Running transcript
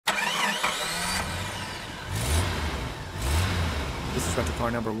This is rental car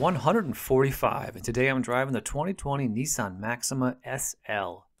number 145, and today I'm driving the 2020 Nissan Maxima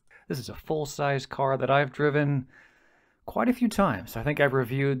SL. This is a full-size car that I've driven quite a few times. I think I've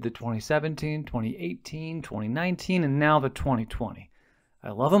reviewed the 2017, 2018, 2019, and now the 2020.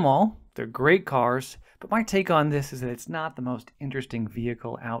 I love them all. They're great cars, but my take on this is that it's not the most interesting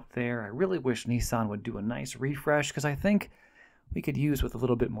vehicle out there. I really wish Nissan would do a nice refresh because I think we could use with a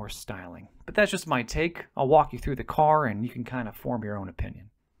little bit more styling. But that's just my take. I'll walk you through the car and you can kind of form your own opinion.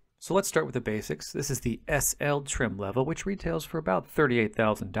 So let's start with the basics. This is the SL trim level, which retails for about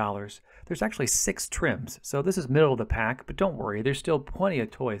 $38,000. There's actually 6 trims, so this is middle of the pack, but don't worry, there's still plenty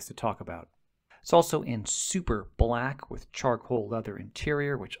of toys to talk about. It's also in super black with charcoal leather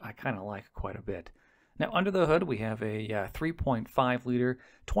interior, which I kind of like quite a bit. Now under the hood we have a 3.5 liter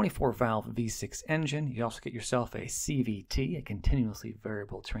 24 valve V6 engine. You also get yourself a CVT, a continuously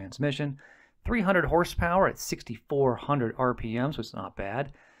variable transmission, 300 horsepower at 6,400 RPMs, which is not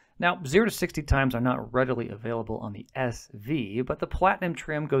bad. Now 0 to 60 times are not readily available on the SV, but the Platinum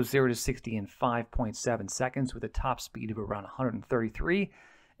trim goes 0 to 60 in 5.7 seconds with a top speed of around 133.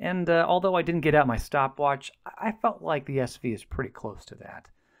 And although I didn't get out my stopwatch, I felt like the SV is pretty close to that.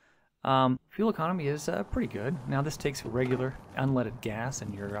 Fuel economy is pretty good. Now this takes regular unleaded gas,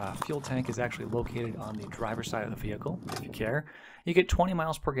 and your fuel tank is actually located on the driver's side of the vehicle, if you care. You get 20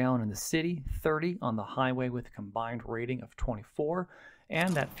 miles per gallon in the city, 30 on the highway with a combined rating of 24,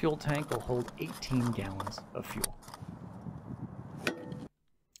 and that fuel tank will hold 18 gallons of fuel.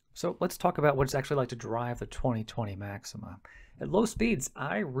 So let's talk about what it's actually like to drive the 2020 Maxima. At low speeds,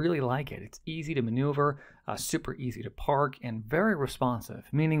 I really like it. It's easy to maneuver, super easy to park, and very responsive.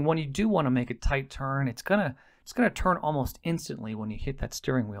 Meaning when you do want to make a tight turn, it's gonna turn almost instantly when you hit that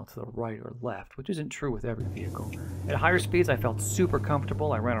steering wheel to the right or left, which isn't true with every vehicle. At higher speeds, I felt super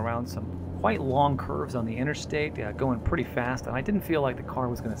comfortable. I ran around some quite long curves on the interstate, going pretty fast, and I didn't feel like the car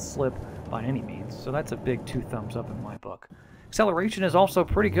was going to slip by any means. So that's a big 2 thumbs up in my book. Acceleration is also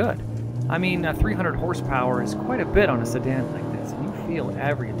pretty good. I mean, 300 horsepower is quite a bit on a sedan like this, and you feel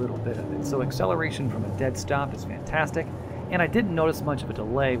every little bit of it. So acceleration from a dead stop is fantastic, and I didn't notice much of a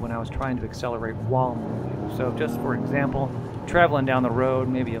delay when I was trying to accelerate while moving. So just for example, traveling down the road,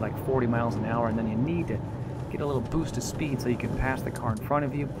 maybe at like 40 miles an hour, and then you need to get a little boost of speed so you can pass the car in front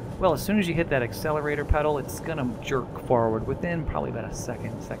of you. Well, as soon as you hit that accelerator pedal, it's gonna jerk forward within probably about a second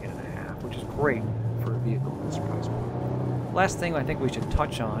and a half, which is great for a vehicle at this price point. Last thing I think we should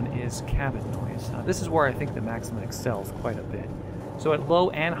touch on is cabin noise. This is where I think the Maxima excels quite a bit. So at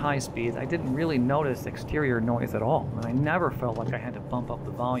low and high speeds, I didn't really notice exterior noise at all, and I never felt like I had to bump up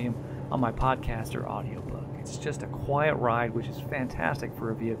the volume on my podcast or audiobook. It's just a quiet ride, which is fantastic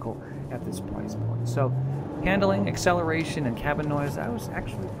for a vehicle at this price point. So handling, acceleration, and cabin noise, I was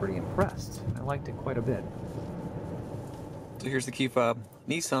actually pretty impressed. I liked it quite a bit. So here's the key fob.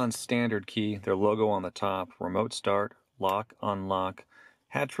 Nissan's standard key, their logo on the top, remote start, lock, unlock,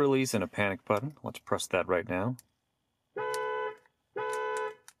 hatch release, and a panic button. Let's press that right now.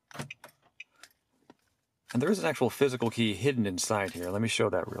 And there is an actual physical key hidden inside here. Let me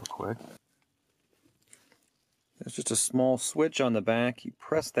show that real quick. There's just a small switch on the back. You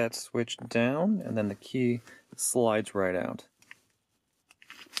press that switch down, and then the key slides right out.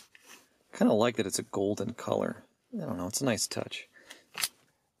 Kind of like that it's a golden color. I don't know, it's a nice touch.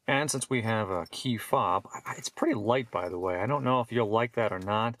 And since we have a key fob, it's pretty light, by the way. I don't know if you'll like that or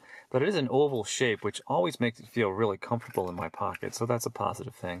not, but it is an oval shape, which always makes it feel really comfortable in my pocket, so that's a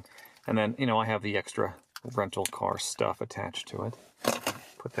positive thing. And then, you know, I have the extra rental car stuff attached to it.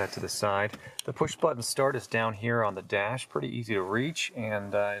 Put that to the side. The push button start is down here on the dash, pretty easy to reach,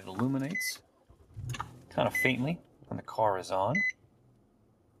 and it illuminates kind of faintly when the car is on.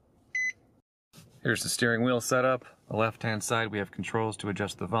 Here's the steering wheel setup. On the left-hand side, we have controls to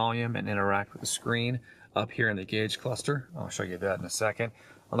adjust the volume and interact with the screen. Up here in the gauge cluster, I'll show you that in a second.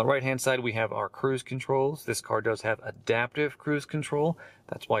 On the right-hand side, we have our cruise controls. This car does have adaptive cruise control.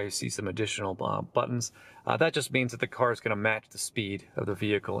 That's why you see some additional buttons. That just means that the car is going to match the speed of the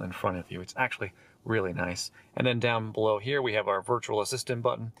vehicle in front of you. It's actually really nice. And then down below here, we have our virtual assistant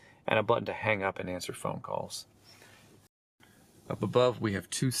button and a button to hang up and answer phone calls. Up above, we have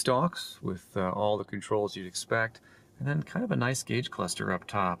 2 stalks with all the controls you'd expect, and then kind of a nice gauge cluster up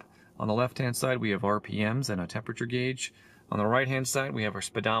top. On the left-hand side, we have RPMs and a temperature gauge. On the right-hand side, we have our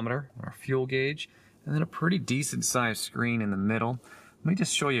speedometer, our fuel gauge, and then a pretty decent-sized screen in the middle. Let me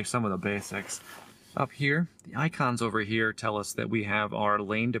just show you some of the basics. Up here, the icons over here tell us that we have our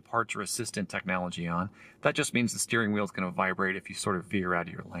lane departure assistant technology on. That just means the steering wheel is going to vibrate if you sort of veer out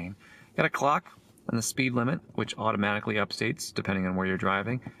of your lane. Got a clock and the speed limit, which automatically updates depending on where you're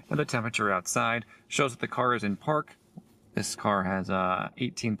driving, and the temperature outside shows that the car is in park This car has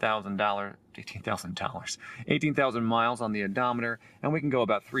 18,000 miles on the odometer, and we can go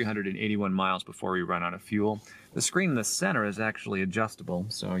about 381 miles before we run out of fuel. The screen in the center is actually adjustable,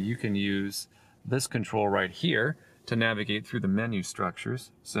 so you can use this control right here to navigate through the menu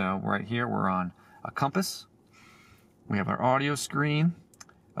structures. So right here we're on a compass. We have our audio screen,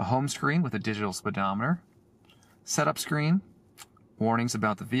 a home screen with a digital speedometer, setup screen, warnings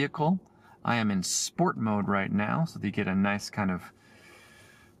about the vehicle. I am in sport mode right now, so you get a nice kind of,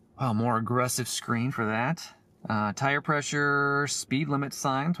 well, more aggressive screen for that. Tire pressure, speed limit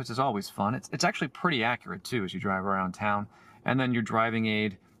signs, which is always fun. It's actually pretty accurate too as you drive around town. And then your driving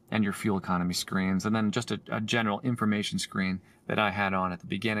aid and your fuel economy screens, and then just a general information screen that I had on at the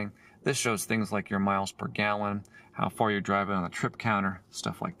beginning. This shows things like your miles per gallon, how far you're driving on the trip counter,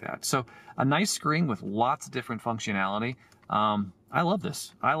 stuff like that. So a nice screen with lots of different functionality. I love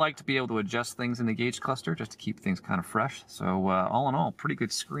this. I like to be able to adjust things in the gauge cluster just to keep things kind of fresh. So all in all, pretty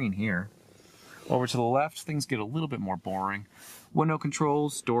good screen here. Over to the left, things get a little bit more boring. Window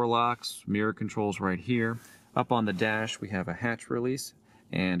controls, door locks, mirror controls right here. Up on the dash, we have a hatch release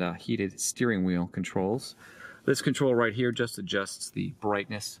and heated steering wheel controls. This control right here just adjusts the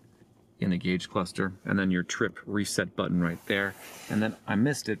brightness in the gauge cluster, and then your trip reset button right there. And then I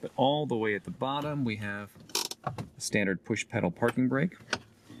missed it, but all the way at the bottom, we have a standard push pedal parking brake.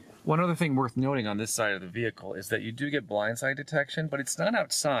 One other thing worth noting on this side of the vehicle is that you do get blindside detection, but it's not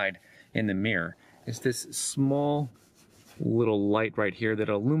outside in the mirror. It's this small little light right here that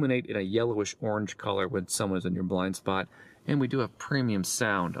illuminate in a yellowish orange color when someone's in your blind spot. And we do have premium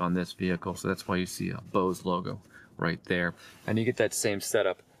sound on this vehicle, so that's why you see a Bose logo right there. And you get that same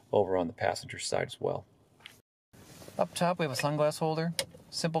setup over on the passenger side as well. Up top we have a sunglass holder,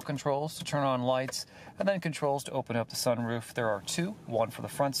 simple controls to turn on lights, and then controls to open up the sunroof. There are two, one for the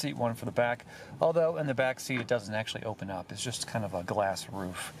front seat, one for the back, although in the back seat it doesn't actually open up. It's just kind of a glass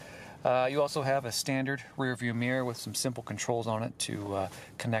roof. You also have a standard rear view mirror with some simple controls on it to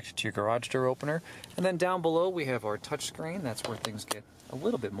connect to your garage door opener. And then down below we have our touchscreen. That's where things get a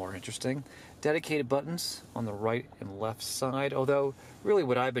little bit more interesting. Dedicated buttons on the right and left side, although really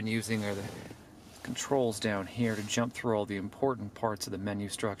what I've been using are the controls down here to jump through all the important parts of the menu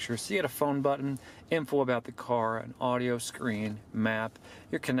structure. So you get a phone button, info about the car, an audio screen, map,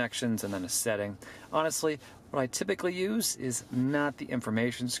 your connections, and then a setting. Honestly, what I typically use is not the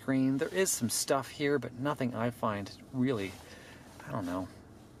information screen. There is some stuff here, but nothing I find really, I don't know,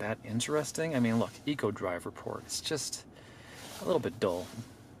 that interesting. I mean, look, Eco Drive Report. It's just a little bit dull.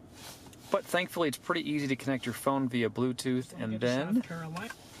 But thankfully, it's pretty easy to connect your phone via Bluetooth, and then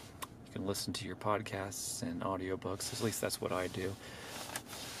you can listen to your podcasts and audiobooks. At least that's what I do.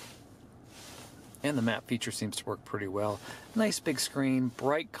 And the map feature seems to work pretty well. Nice big screen,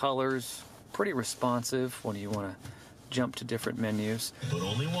 bright colors, pretty responsive when you want to jump to different menus. But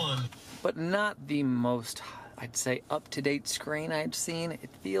only one. But not the most, I'd say, up-to-date screen I've seen. It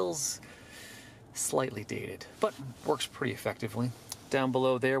feels slightly dated, but works pretty effectively. Down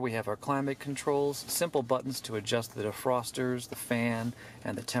below there we have our climate controls, simple buttons to adjust the defrosters, the fan,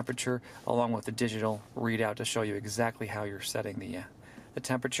 and the temperature, along with the digital readout to show you exactly how you're setting the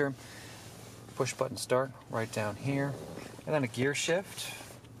temperature. Push button start right down here, and then a gear shift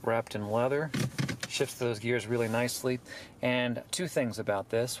wrapped in leather. Shifts those gears really nicely. And two things about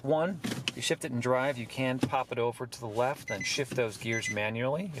this. One, you shift it in drive, you can pop it over to the left and shift those gears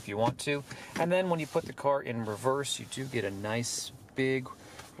manually if you want to. And then when you put the car in reverse, you do get a nice big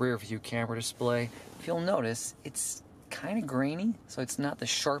rear view camera display. If you'll notice, it's kind of grainy, so it's not the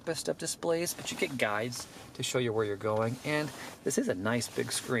sharpest of displays, but you get guides to show you where you're going. And this is a nice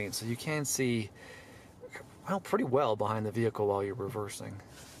big screen, so you can see, well, pretty well behind the vehicle while you're reversing.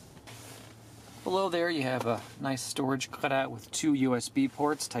 Below there you have a nice storage cutout with two USB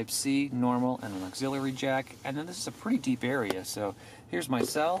ports, Type-C, normal, and an auxiliary jack. And then this is a pretty deep area, so here's my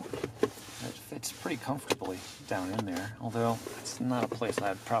cell. It fits pretty comfortably down in there, although it's not a place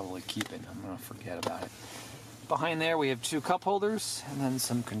I'd probably keep it. I'm going to forget about it. Behind there we have two cup holders and then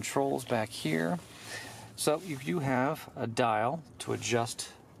some controls back here. So you do have a dial to adjust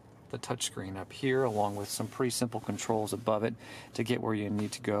the touchscreen up here, along with some pretty simple controls above it to get where you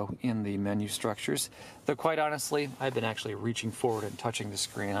need to go in the menu structures. Though quite honestly, I've been actually reaching forward and touching the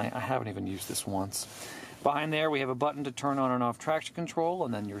screen. I haven't even used this once. Behind there we have a button to turn on and off traction control,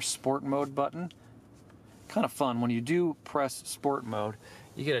 and then your sport mode button. Kind of fun, when you do press sport mode,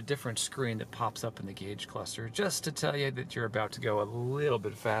 you get a different screen that pops up in the gauge cluster just to tell you that you're about to go a little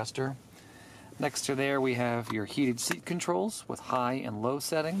bit faster. Next to there we have your heated seat controls with high and low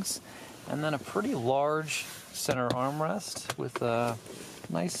settings, and then a pretty large center armrest with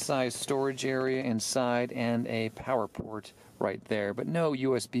Nice size storage area inside and a power port right there, but no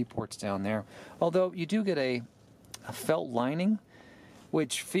USB ports down there. Although you do get a felt lining,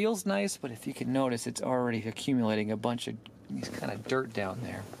 which feels nice, but if you can notice, it's already accumulating a bunch of these kind of dirt down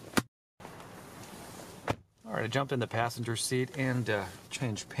there. All right, I jumped in the passenger seat and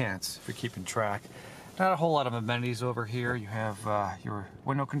changed pants if you're keeping track. Not a whole lot of amenities over here. You have your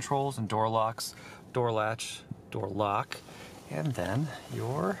window controls and door locks, door latch, door lock, and then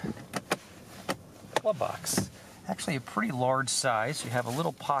your glove box. Actually a pretty large size. You have a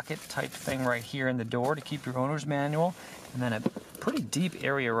little pocket type thing right here in the door to keep your owner's manual, and then a pretty deep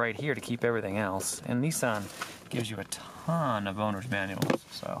area right here to keep everything else. And Nissan gives you a ton of owner's manuals,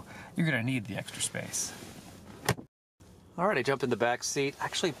 so you're gonna need the extra space. All right, I jumped in the back seat.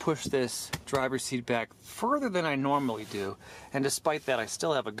 Actually pushed this driver's seat back further than I normally do, and despite that, I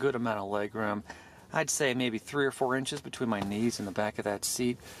still have a good amount of leg room. I'd say maybe 3 or 4 inches between my knees and the back of that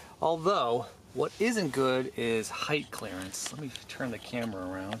seat. Although, what isn't good is height clearance. Let me turn the camera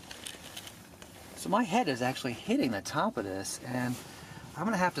around. So my head is actually hitting the top of this, and I'm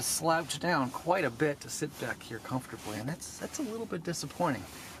gonna have to slouch down quite a bit to sit back here comfortably, and that's a little bit disappointing.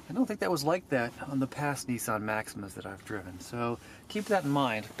 I don't think that was like that on the past Nissan Maximas that I've driven, so keep that in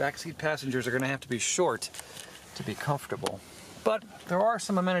mind. Backseat passengers are gonna have to be short to be comfortable. But there are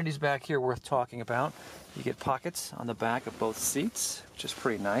some amenities back here worth talking about. You get pockets on the back of both seats, which is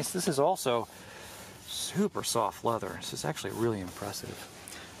pretty nice. This is also super soft leather. This is actually really impressive.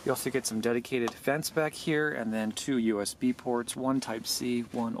 You also get some dedicated vents back here, and then 2 USB ports, 1 Type-C,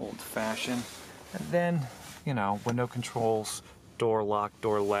 1 old-fashioned. And then, you know, window controls, door lock,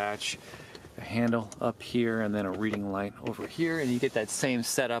 door latch, a handle up here, and then a reading light over here. And you get that same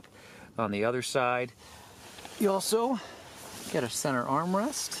setup on the other side. You also get a center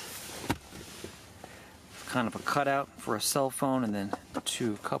armrest, kind of a cutout for a cell phone, and then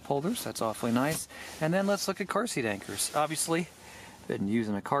 2 cup holders. That's awfully nice. And then let's look at car seat anchors. Obviously, been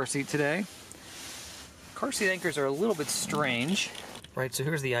using a car seat today. Car seat anchors are a little bit strange. Right, so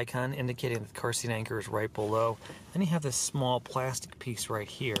here's the icon indicating that the car seat anchor is right below. Then you have this small plastic piece right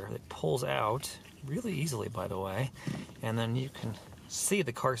here that pulls out really easily, by the way. And then you can see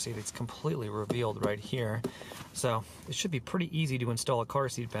the car seat. It's completely revealed right here. So it should be pretty easy to install a car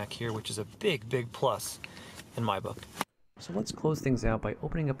seat back here, which is a big, big plus in my book. So let's close things out by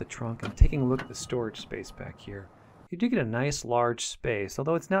opening up the trunk and taking a look at the storage space back here. You do get a nice large space,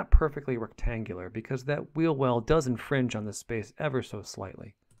 although it's not perfectly rectangular because that wheel well does infringe on the space ever so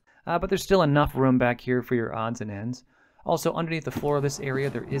slightly. But there's still enough room back here for your odds and ends. Also, underneath the floor of this area,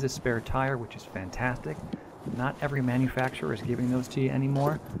 there is a spare tire, which is fantastic. Not every manufacturer is giving those to you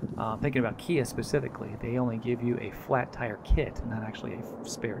anymore. Thinking about Kia specifically, they only give you a flat tire kit, not actually a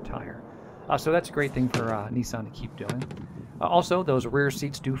spare tire. So that's a great thing for Nissan to keep doing. Also, those rear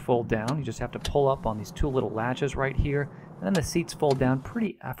seats do fold down. You just have to pull up on these 2 little latches right here, and then the seats fold down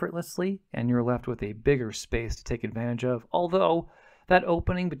pretty effortlessly, and you're left with a bigger space to take advantage of. Although, that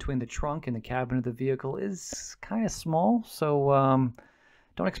opening between the trunk and the cabin of the vehicle is kind of small, so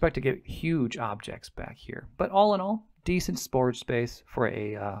don't expect to get huge objects back here. But all in all, decent storage space for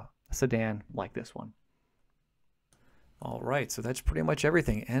a sedan like this one. All right, so that's pretty much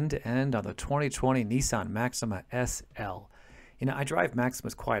everything end to end on the 2020 Nissan Maxima SL. You know, I drive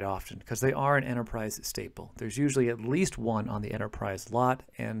Maximas quite often because they are an enterprise staple. There's usually at least one on the enterprise lot,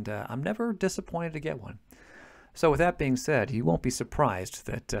 and I'm never disappointed to get one. So with that being said, you won't be surprised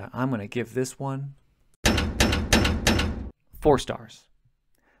that I'm going to give this one 4 stars.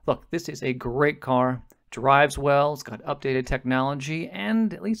 Look, this is a great car, drives well, it's got updated technology,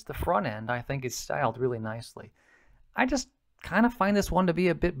 and at least the front end I think is styled really nicely. I just kind of find this one to be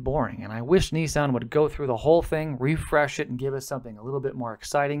a bit boring, and I wish Nissan would go through the whole thing, refresh it, and give us something a little bit more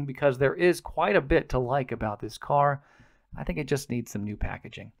exciting, because there is quite a bit to like about this car. I think it just needs some new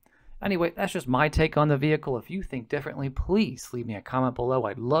packaging. Anyway, that's just my take on the vehicle. If you think differently, please leave me a comment below.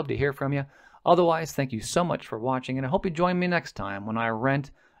 I'd love to hear from you. Otherwise, thank you so much for watching, and I hope you join me next time when I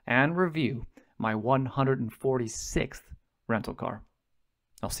rent and review my 146th rental car.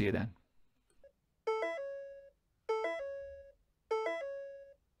 I'll see you then.